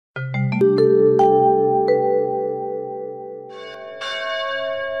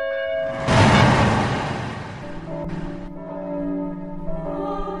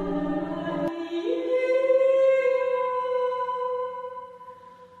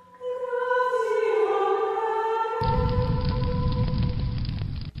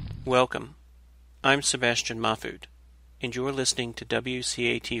Welcome. I'm Sebastian Mahfoud, and you're listening to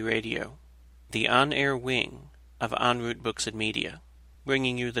WCAT Radio, the on-air wing of En Route Books and Media,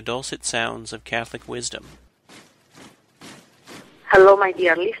 bringing you the dulcet sounds of Catholic wisdom. Hello, my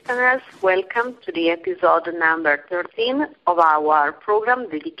dear listeners. Welcome to the episode number 13 of our program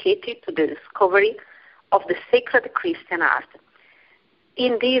dedicated to the discovery of the sacred Christian art.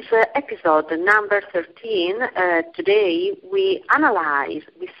 In this episode number 13, today we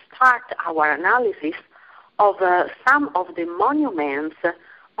start our analysis of some of the monuments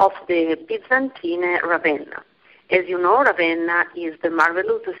of the Byzantine Ravenna. As you know, Ravenna is the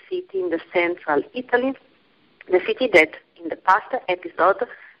marvelous city in the central Italy, the city that in the past episode,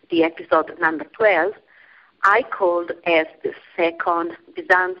 the episode number 12, I called as the second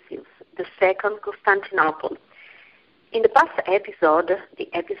Byzantium, the second Constantinople. In the past episode, the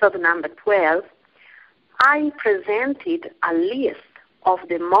episode number 12, I presented a list of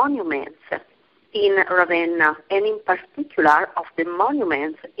the monuments in Ravenna, and in particular of the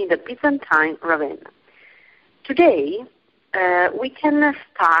monuments in the Byzantine Ravenna. Today, we can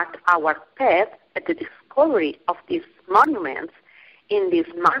start our path at the discovery of these monuments in this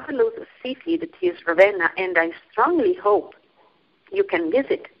marvelous city that is Ravenna, and I strongly hope you can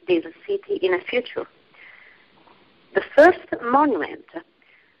visit this city in the future. The first monument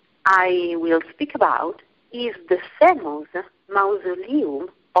I will speak about is the famous mausoleum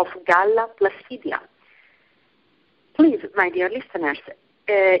of Galla Placidia. Please, my dear listeners,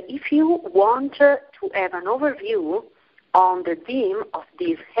 if you want to have an overview on the theme of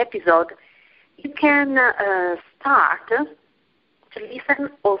this episode, you can start to listen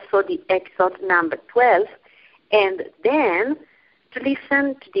also the episode number 12 and then to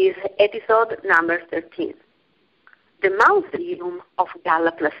listen to this episode number 13. The mausoleum of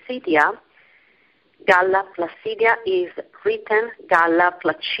Galla Placidia is written Galla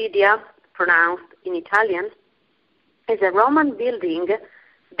Placidia, pronounced in Italian, is a Roman building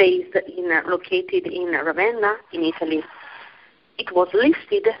located in Ravenna, in Italy. It was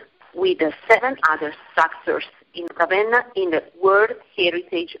listed with 7 other structures in Ravenna in the World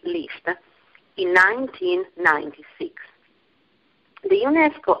Heritage List in 1996. The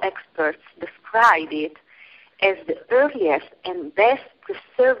UNESCO experts described it as the earliest and best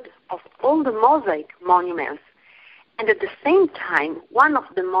preserved of all the mosaic monuments, and at the same time, one of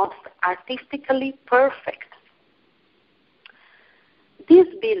the most artistically perfect. This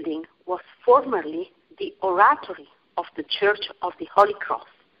building was formerly the oratory of the Church of the Holy Cross,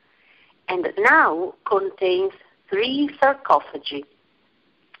 and now contains 3 sarcophagi.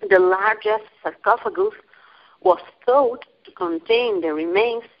 The largest sarcophagus was thought to contain the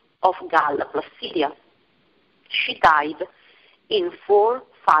remains of Galla Placidia. She died in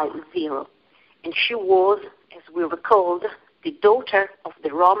 450, and she was, as we recalled, the daughter of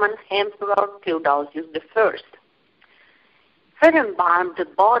the Roman Emperor Theodosius I. Her embalmed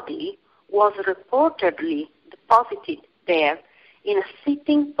body was reportedly deposited there in a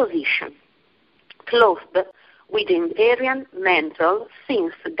sitting position, clothed with the imperial mantle,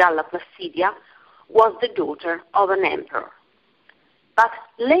 since Galla Placidia was the daughter of an emperor. But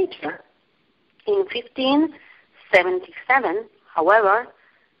later, in 1577, however,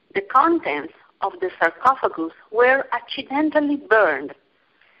 the contents of the sarcophagus were accidentally burned.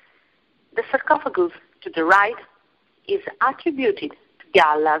 The sarcophagus to the right is attributed to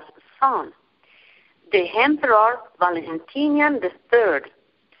Galla's son, the Emperor Valentinian III,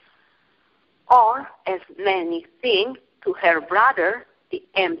 or, as many think, to her brother, the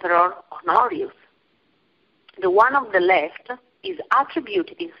Emperor Honorius. The one on the left is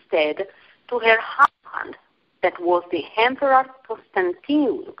attributed instead to her husband, that was the Emperor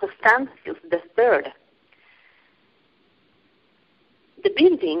Constantius III. The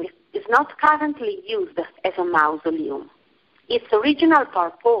building is not currently used as a mausoleum. Its original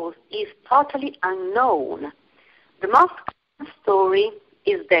purpose is totally unknown. The most common story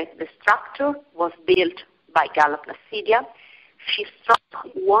is that the structure was built by Galla Placidia. She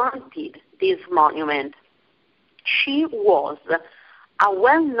strongly wanted this monument. She was a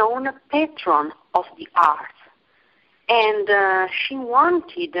well-known patron of the arts, and she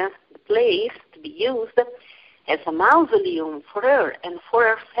wanted the place to be used as a mausoleum for her and for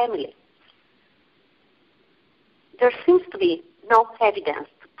her family. There seems to be no evidence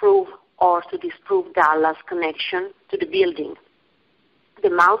to prove or to disprove Galla's connection to the building.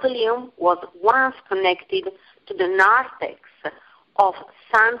 The mausoleum was once connected to the narthex of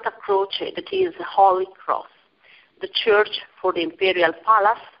Santa Croce, that is Holy Cross, the church for the imperial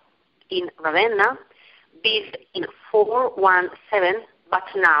palace in Ravenna, built in 417, but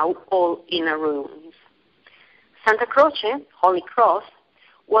now all in ruins. Santa Croce, Holy Cross,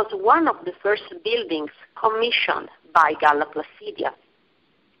 was one of the first buildings commissioned by Galla Placidia.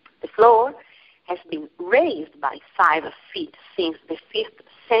 The floor has been raised by 5 feet since the 5th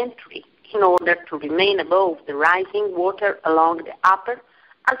century in order to remain above the rising water along the upper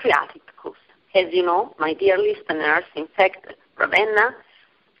Adriatic coast. As you know, my dear listeners, in fact, Ravenna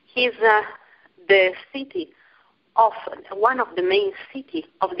is the city of one of the main cities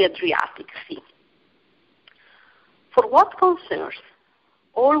of the Adriatic Sea. For what concerns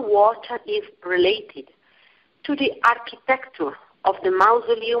all what is related to the architecture of the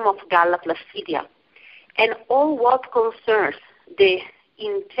mausoleum of Galla Placidia and all what concerns the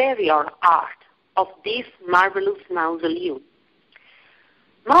interior art of this marvelous mausoleum,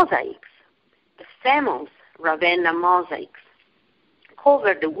 mosaics, the famous Ravenna mosaics,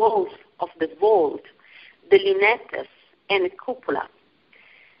 cover the walls of the vault, the lunettes, and the cupola.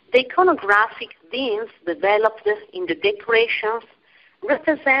 The iconographic themes developed in the decorations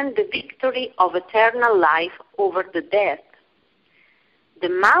represent the victory of eternal life over the death. The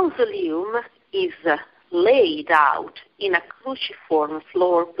mausoleum is laid out in a cruciform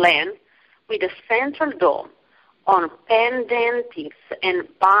floor plan with a central dome on pendentives and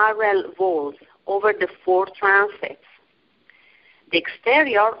barrel walls over the 4 transepts. The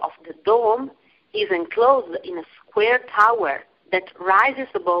exterior of the dome is enclosed in a square tower that rises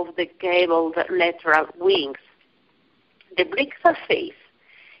above the gabled lateral wings. The brick surface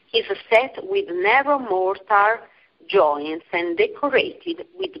is set with narrow mortar joints and decorated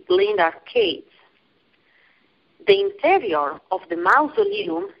with blind arcades. The interior of the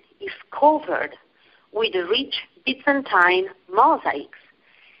mausoleum is covered with rich Byzantine mosaics,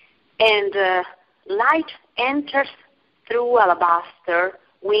 and light enters through alabaster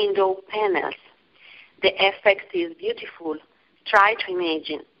window panels. The effect is beautiful. Try to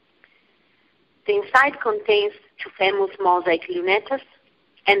imagine. The inside contains 2 famous mosaic lunettes,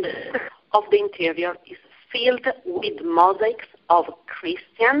 and the rest of the interior is filled with mosaics of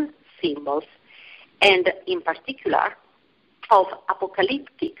Christian symbols, and in particular of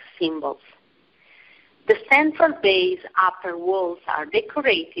apocalyptic symbols. The central base upper walls are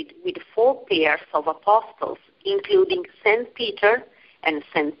decorated with 4 pairs of apostles, including St. Peter and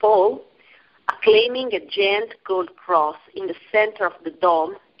St. Paul, acclaiming a giant gold cross in the center of the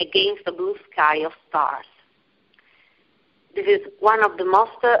dome against a blue sky of stars. This is one of the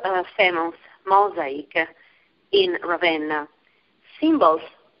most famous mosaic in Ravenna. Symbols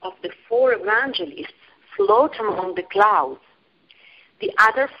of the 4 evangelists float among the clouds. The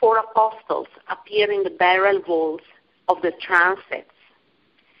other 4 apostles appear in the barrel walls of the transepts.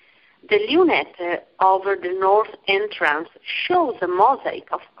 The lunette over the north entrance shows a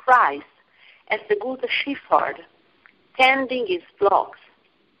mosaic of Christ as the good shepherd, tending his flocks.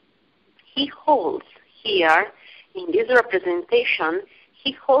 He holds here, in this representation,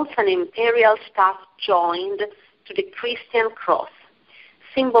 he holds an imperial staff joined to the Christian cross,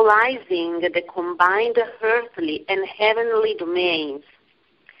 symbolizing the combined earthly and heavenly domains.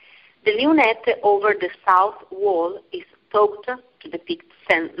 The lunette over the south wall is thought to depict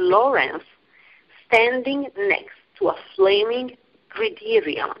St. Lawrence standing next to a flaming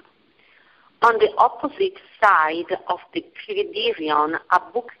griderion. On the opposite side of the griderion, a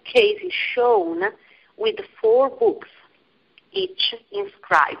bookcase is shown with 4 books, each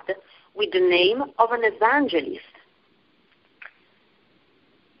inscribed with the name of an evangelist.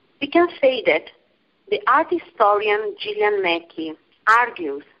 We can say that the art historian Gillian Mackey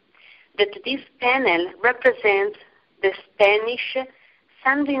argues that this panel represents the Spanish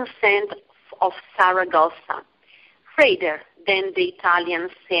San Vincent of Saragossa, rather than the Italian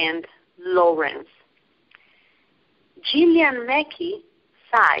St. Lawrence. Gillian Mackey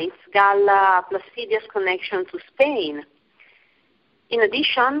cites Galla Placidia's connection to Spain. In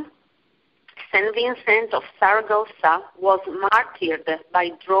addition, St. Vincent of Saragossa was martyred by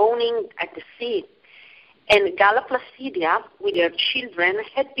drowning at the sea, and Galla Placidia, with her children,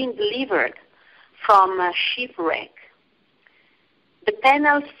 had been delivered from a shipwreck. The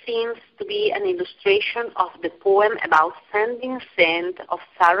panel seems to be an illustration of the poem about St. Vincent of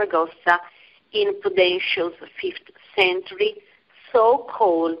Saragossa in Prudential's 5th century,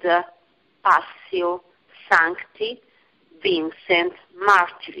 so-called Passio Sancti Vincent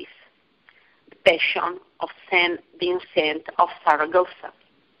Martyris, the Passion of St. Vincent of Saragossa.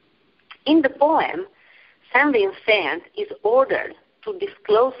 In the poem, St. Vincent is ordered to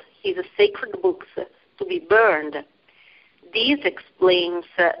disclose his sacred books to be burned. This explains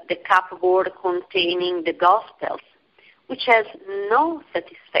the cupboard containing the Gospels, which has no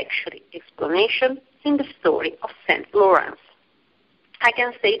satisfactory explanation in the story of St. Lawrence. I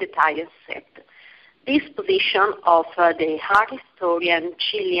can say that I accept this position of the art historian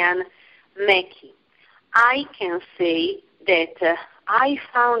Chilean Mecchi. I can say that I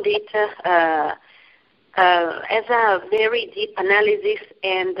found it as a very deep analysis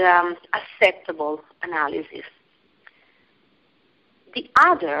and acceptable analysis. The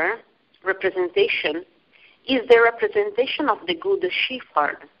other representation is the representation of the Good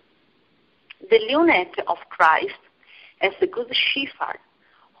Shepherd. The lunette of Christ as the Good Shepherd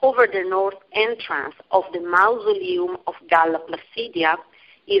over the north entrance of the mausoleum of Galla Placidia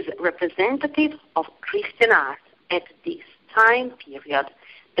is representative of Christian art at this time period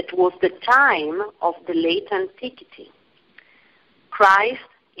that was the time of the late antiquity. Christ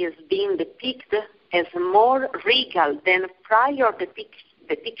is being depicted as more regal than prior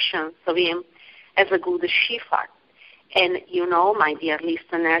depictions of him as a good shepherd. And you know, my dear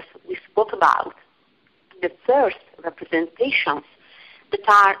listeners, we spoke about the first representations that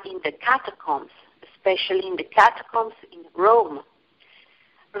are in the catacombs, especially in the catacombs in Rome.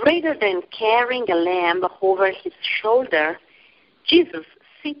 Rather than carrying a lamb over his shoulder, Jesus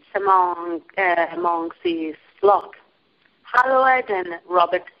sits amongst his flock, hallowed and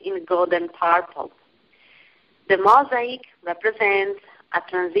robed in gold and purple. The mosaic represents a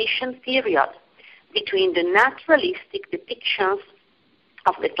transition period between the naturalistic depictions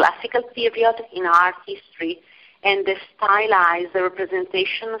of the classical period in art history and the stylized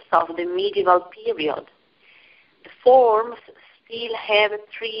representations of the medieval period. The forms still have a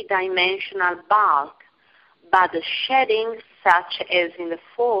three-dimensional bulk, but the shading, such as in the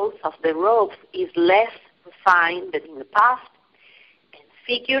folds of the robes, is less refined than in the past, and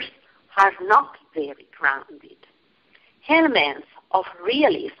figures are not very grounded. Elements of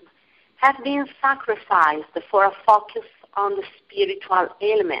realism have been sacrificed for a focus on the spiritual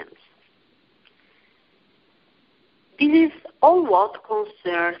elements. This is all what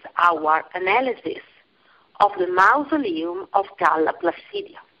concerns our analysis of the mausoleum of Galla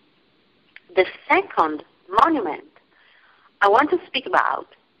Placidia. The second monument I want to speak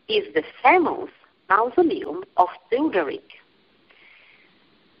about is the famous mausoleum of Theodoric.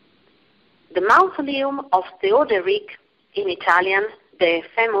 The mausoleum of Theodoric, in Italian, the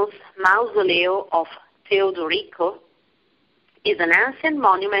famous Mausoleo of Teodorico, is an ancient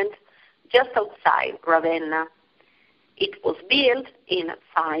monument just outside Ravenna. It was built in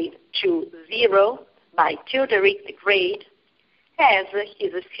 520 by Theodoric the Great as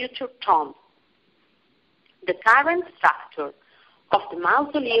his future tomb. The current structure of the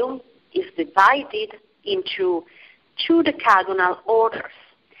mausoleum is divided into two decagonal orders,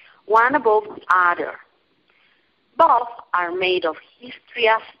 one above the other. Both are made of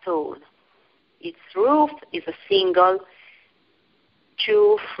Istria stone. Its roof is a single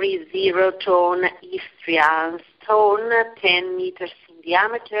 230-ton Istrian stone, 10 meters in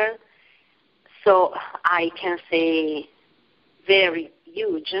diameter, so I can say very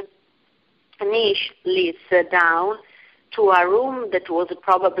huge. A niche leads down to a room that was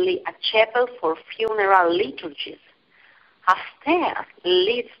probably a chapel for funeral liturgies. A stair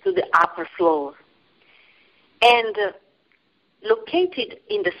leads to the upper floor. And located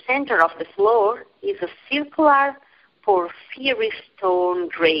in the center of the floor is a circular porphyry stone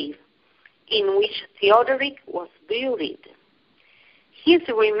grave in which Theodoric was buried. His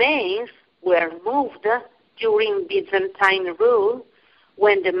remains were moved during Byzantine rule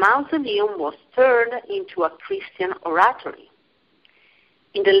when the mausoleum was turned into a Christian oratory.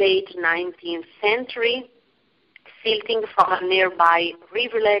 In the late 19th century, silting from a nearby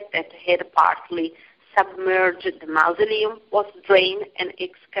rivulet that had partly submerged the mausoleum was drained and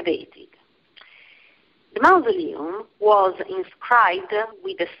excavated. The mausoleum was inscribed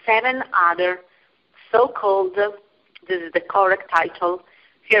with the 7 other so-called, this is the correct title,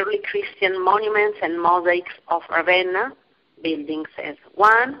 early Christian monuments and mosaics of Ravenna, buildings as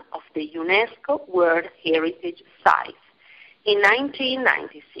one of the UNESCO World Heritage Sites in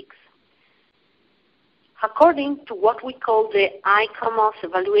 1996. According to what we call the ICOMOS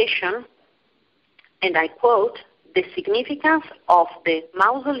evaluation, and I quote, the significance of the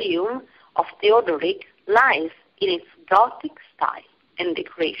mausoleum of Theodoric lies in its Gothic style and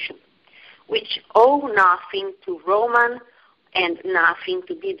decoration, which owe nothing to Roman and nothing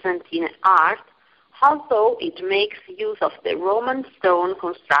to Byzantine art, although it makes use of the Roman stone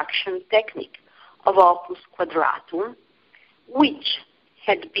construction technique of opus quadratum, which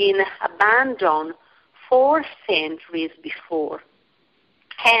had been abandoned 4 centuries before,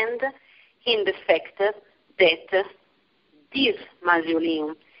 and in the fact that this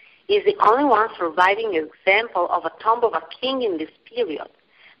mausoleum is the only one surviving example of a tomb of a king in this period,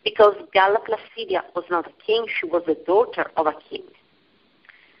 because Galla Placidia was not a king, she was the daughter of a king.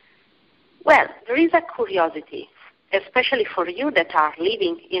 Well, there is a curiosity, especially for you that are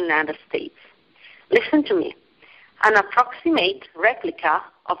living in the United States. Listen to me. An approximate replica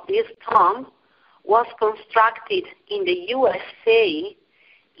of this tomb was constructed in the USA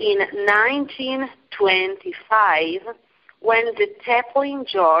in 1925 when the Taplin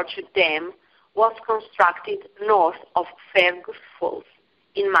George Dam was constructed north of Fergus Falls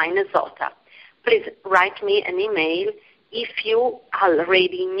in Minnesota. Please write me an email if you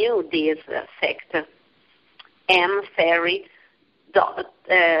already knew this fact. mferri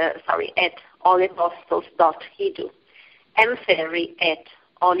at holyapostles.edu.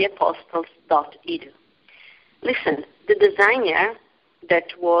 mferri@holyapostles.edu. Listen, the designer,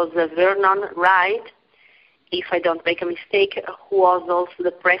 that was Vernon Wright, if I don't make a mistake, who was also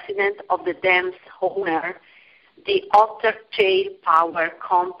the president of the dam's owner, the Otter Tail Power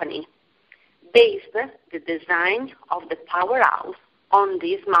Company, based the design of the powerhouse on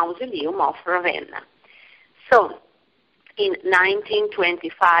this mausoleum of Ravenna. So, in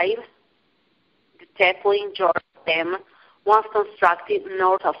 1925, the Taplin George Dam was constructed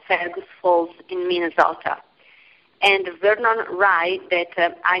north of Fergus Falls in Minnesota. And Vernon Wright,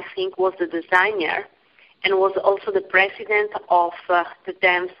 that I think was the designer and was also the president of the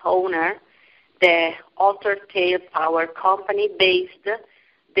dam's owner, the Otter Tail Power Company, based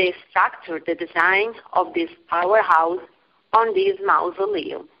the structure, the design of this powerhouse on this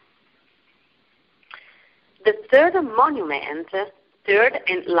mausoleum. The third monument, third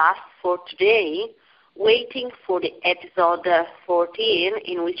and last for today, waiting for the episode 14,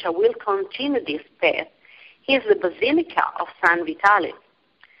 in which I will continue this path, is the Basilica of San Vitale.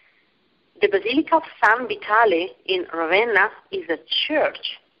 The Basilica of San Vitale in Ravenna is a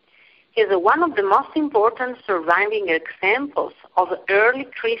church. It is one of the most important surviving examples of early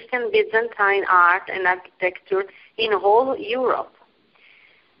Christian Byzantine art and architecture in whole Europe.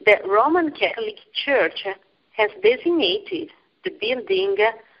 The Roman Catholic Church has designated the building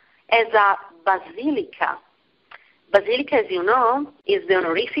as a basilica. Basilica, as you know, is the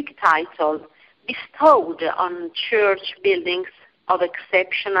honorific title bestowed on church buildings of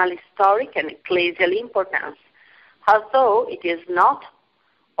exceptional historic and ecclesial importance, although it is not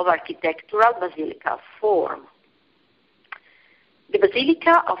of architectural basilica form. The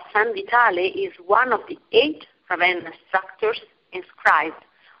Basilica of San Vitale is one of the 8 Ravenna structures inscribed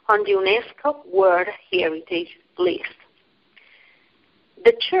on the UNESCO World Heritage List.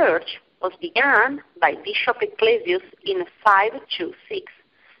 The church was begun by Bishop Ecclesius in 526,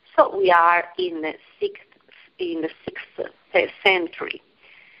 so we are in the 6th century,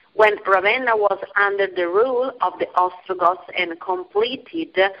 when Ravenna was under the rule of the Ostrogoths and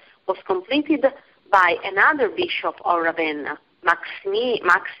was completed by another bishop of Ravenna,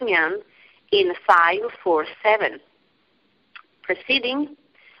 Maximian, in 547. Preceding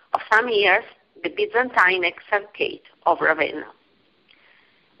of some years, the Byzantine Exarchate of Ravenna.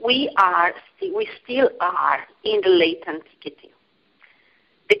 We still are in the late antiquity.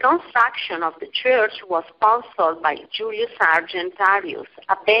 The construction of the church was sponsored by Julius Argentarius,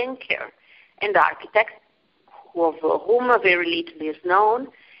 a banker and architect of whom very little is known,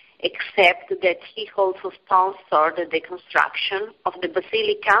 except that he also sponsored the construction of the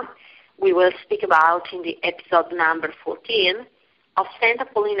basilica we will speak about in the episode number 14 of St.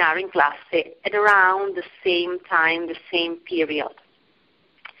 Apollinare in Classe at around the same time, the same period.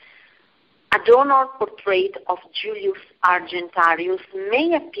 A donor portrait of Julius Argentarius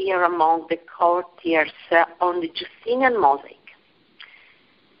may appear among the courtiers on the Justinian mosaic.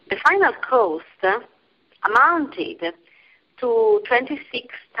 The final cost amounted to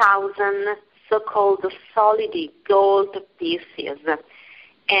 26,000 so-called solid gold pieces,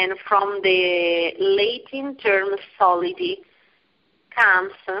 and from the Latin term solidi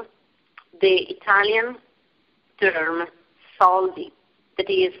comes the Italian term soldi, that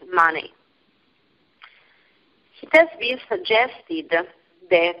is money. It has been suggested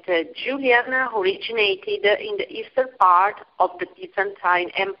that Julian originated in the eastern part of the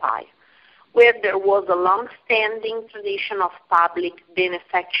Byzantine Empire, where there was a long-standing tradition of public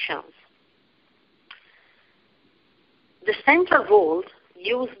benefactions. The central vault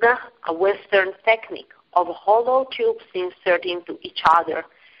used a Western technique of hollow tubes inserted into each other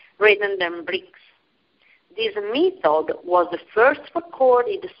rather than bricks. This method was the first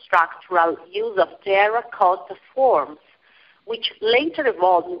recorded structural use of terracotta forms, which later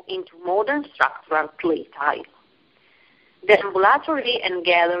evolved into modern structural clay tile. The ambulatory and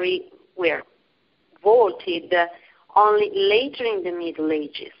gallery were vaulted only later in the Middle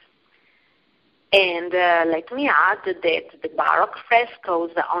Ages. And let me add that the Baroque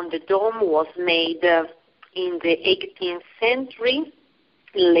frescoes on the dome was made in the 18th century,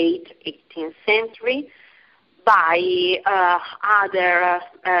 late 18th century by other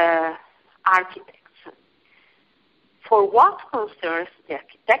architects. For what concerns the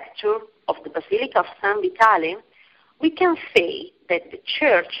architecture of the Basilica of San Vitale, we can say that the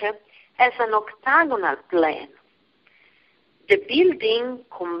church has an octagonal plan. The building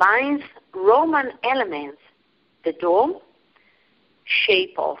combines Roman elements, the dome,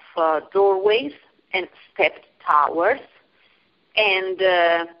 shape of doorways and stepped towers, and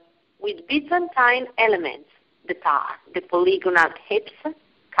with Byzantine elements, the polygonal hips,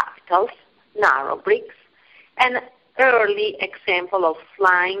 capitals, narrow bricks, and early example of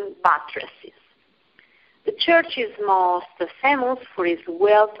flying buttresses. The church is most famous for its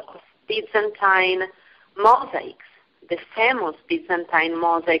wealth of Byzantine mosaics, the famous Byzantine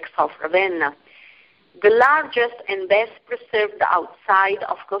mosaics of Ravenna, the largest and best preserved outside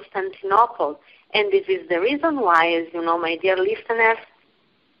of Constantinople. And this is the reason why, as you know, my dear listeners,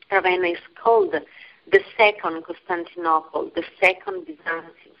 Ravenna is called the second Constantinople, the second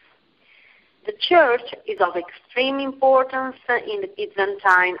Byzantium. The church is of extreme importance in the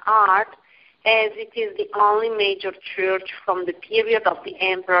Byzantine art, as it is the only major church from the period of the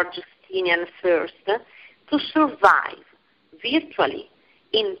Emperor Justinian I to survive virtually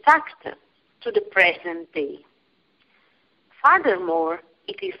intact to the present day. Furthermore,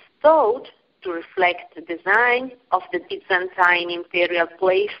 it is thought to reflect the design of the Byzantine imperial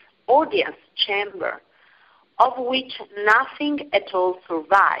place audience chamber, of which nothing at all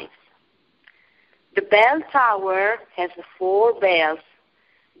survives. The bell tower has 4 bells,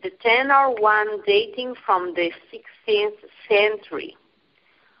 the tenor one dating from the 16th century.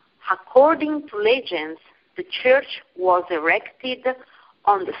 According to legends, the church was erected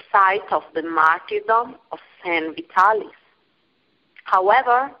on the site of the martyrdom of Saint Vitalis.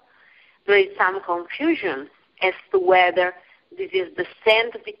 However, there is some confusion as to whether this is the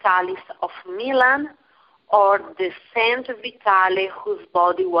Saint Vitalis of Milan or the Saint Vitale whose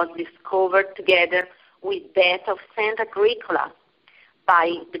body was discovered together with that of Saint Agricola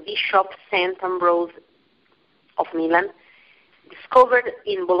by the Bishop Saint Ambrose of Milan, discovered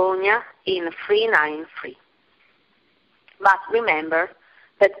in Bologna in 393. But remember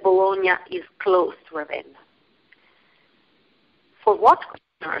that Bologna is close to Ravenna. For what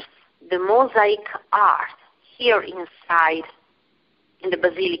concerns the mosaic art here inside in the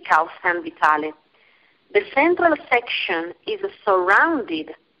Basilica of San Vitale, the central section is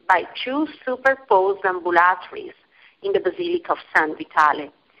surrounded by 2 superposed ambulatories in the Basilica of San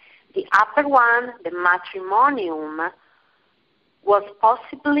Vitale. The upper one, the matrimonium, was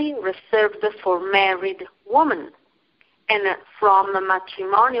possibly reserved for married women. And from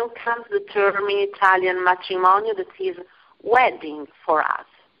matrimonium comes the term in Italian matrimonio, that is wedding for us.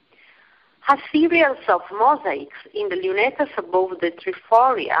 A series of mosaics in the lunettes above the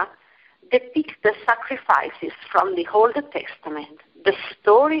Triforia depict the sacrifices from the Old Testament, the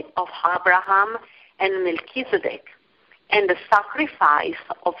story of Abraham and Melchizedek, and the sacrifice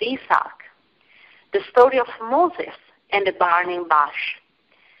of Isaac, the story of Moses and the burning bush,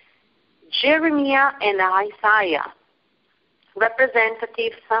 Jeremiah and Isaiah,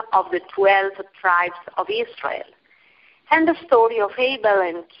 representatives of the 12 tribes of Israel, and the story of Abel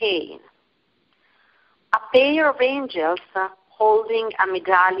and Cain. A pair of angels holding a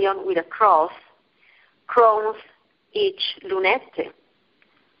medallion with a cross crowns each lunette.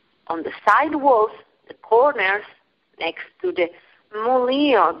 On the side walls, the corners, next to the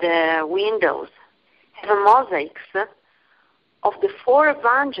mullion, the windows, have mosaics of the 4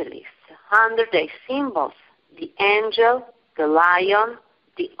 evangelists under their symbols, the angel, the lion,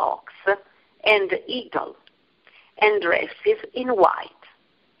 the ox, and the eagle, and dresses in white.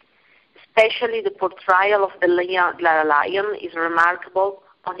 Especially the portrayal of the lion is remarkable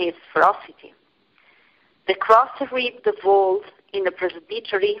on its ferocity. The cross-ribbed vault in the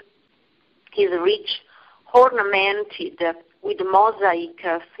presbytery is rich, ornamented with mosaic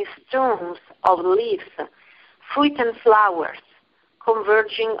festoons of leaves, fruit and flowers,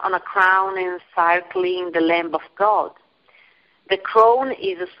 converging on a crown encircling the Lamb of God. The crown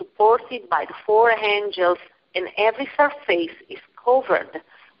is supported by the 4 angels, and every surface is covered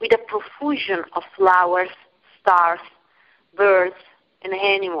with a profusion of flowers, stars, birds, and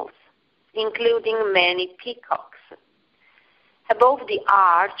animals, including many peacocks. Above the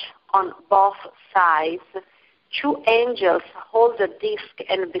arch, on both sides, 2 angels hold a disc,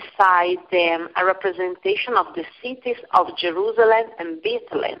 and beside them a representation of the cities of Jerusalem and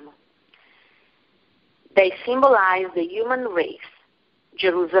Bethlehem. They symbolize the human race,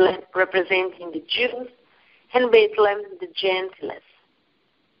 Jerusalem representing the Jews, and Bethlehem the Gentiles.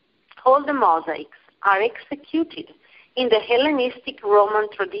 All the mosaics are executed in the Hellenistic Roman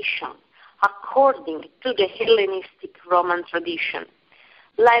tradition, according to the Hellenistic Roman tradition,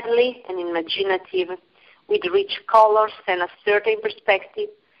 lively and imaginative, with rich colors and a certain perspective,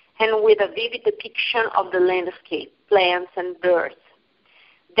 and with a vivid depiction of the landscape, plants, and birds.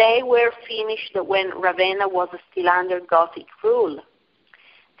 They were finished when Ravenna was still under Gothic rule.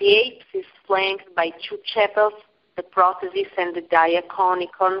 The apse is flanked by two chapels, the prothesis and the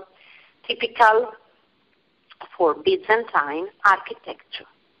diaconicon, typical for Byzantine architecture.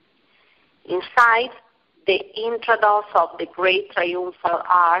 Inside the intrados of the great triumphal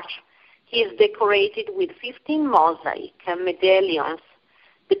arch, he is decorated with 15 mosaic medallions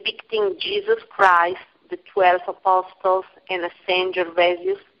depicting Jesus Christ, the 12 apostles, and Saint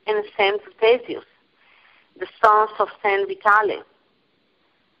Gervasius and Saint Thesius, the sons of Saint Vitale.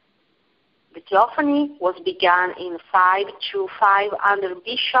 The theophany was begun in 525 under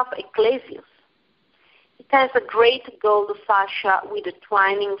Bishop Ecclesius. It has a great gold fascia with the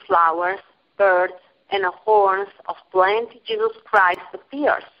twining flowers, birds, and horns of plenty. Jesus Christ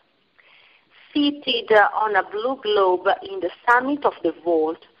appears, seated on a blue globe in the summit of the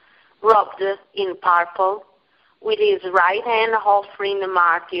vault, robed in purple, with his right hand offering the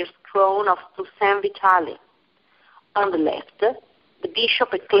martyr's crown to Saint Vitale. On the left, the Bishop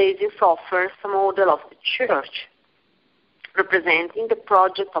Ecclesius offers a model of the church, representing the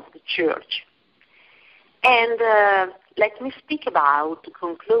project of the church. And let me speak about, to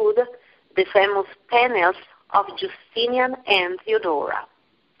conclude, the famous panels of Justinian and Theodora.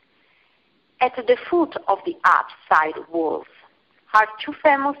 At the foot of the upside walls are two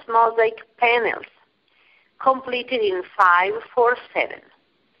famous mosaic panels, completed in 547.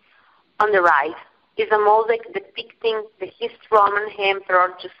 On the right is a mosaic depicting the East Roman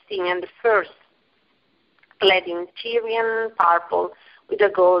Emperor Justinian I, clad in Tyrian purple with a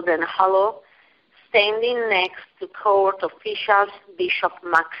golden halo, standing next to court officials, Bishop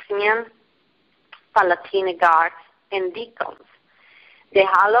Maximian, Palatine guards, and deacons. The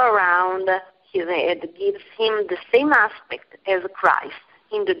halo around his head gives him the same aspect as Christ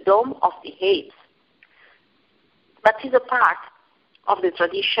in the dome of the apse, but is a part of the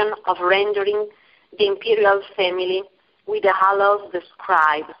tradition of rendering the imperial family with the halos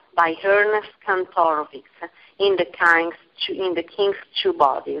described by Ernest Kantorowicz in the King's Two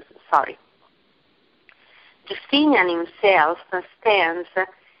Bodies. Justinian himself stands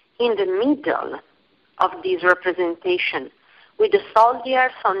in the middle of this representation, with the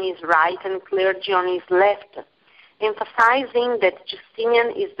soldiers on his right and clergy on his left, emphasizing that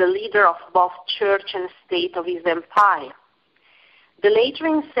Justinian is the leader of both church and state of his empire. The later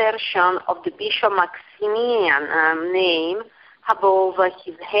insertion of the Bishop Maximian name above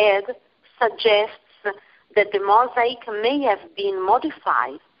his head suggests that the mosaic may have been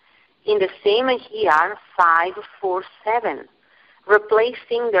modified in the same year, 547,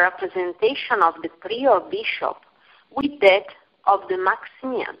 replacing the representation of the prior bishop with that of the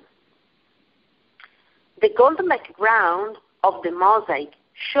Maximian. The gold background of the mosaic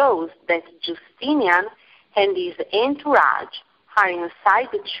shows that Justinian and his entourage are inside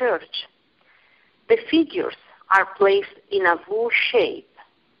the church. The figures are placed in a V shape.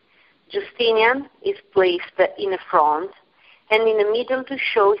 Justinian is placed in the front and in the middle to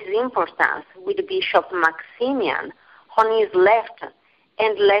show his importance, with Bishop Maximian on his left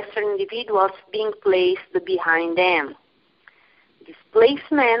and lesser individuals being placed behind them. This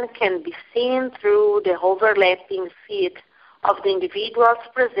placement can be seen through the overlapping feet of the individuals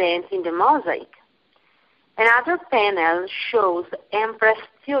present in the mosaic. Another panel shows Empress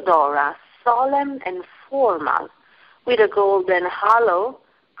Theodora, solemn and formal, with a golden halo,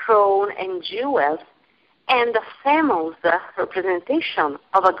 crown, and jewels, and a famous representation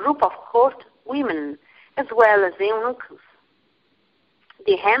of a group of court women, as well as eunuchs.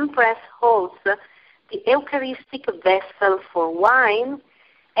 The Empress holds the Eucharistic vessel for wine,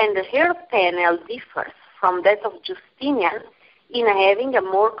 and her panel differs from that of Justinian in having a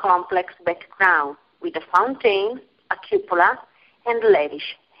more complex background, with a fountain, a cupola, and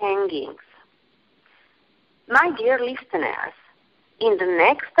lavish hangings. My dear listeners, in the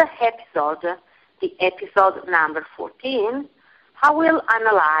next episode, the episode number 14, I will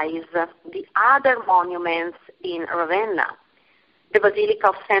analyze the other monuments in Ravenna, the Basilica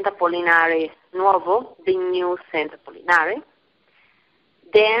of Sant Apollinare Nuovo, the new Sant Apollinare,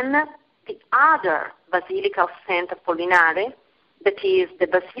 then the other Basilica of Sant Apollinare, that is the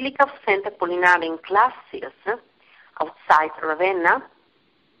Basilica of Sant Apollinare in Classius, outside Ravenna,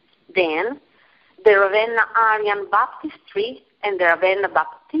 then the Ravenna Arian Baptistry and the Ravenna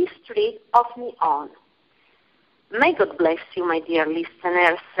Baptistry of Nyon. May God bless you, my dear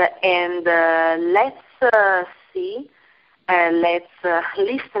listeners, and let's see let's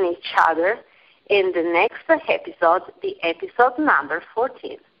listen each other in the next episode, the episode number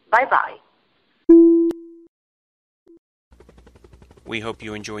 14. Bye-bye. We hope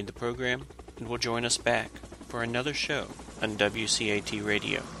you enjoyed the program and will join us back for another show on WCAT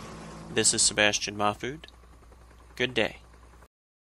Radio. This is Sebastian Mahfood. Good day.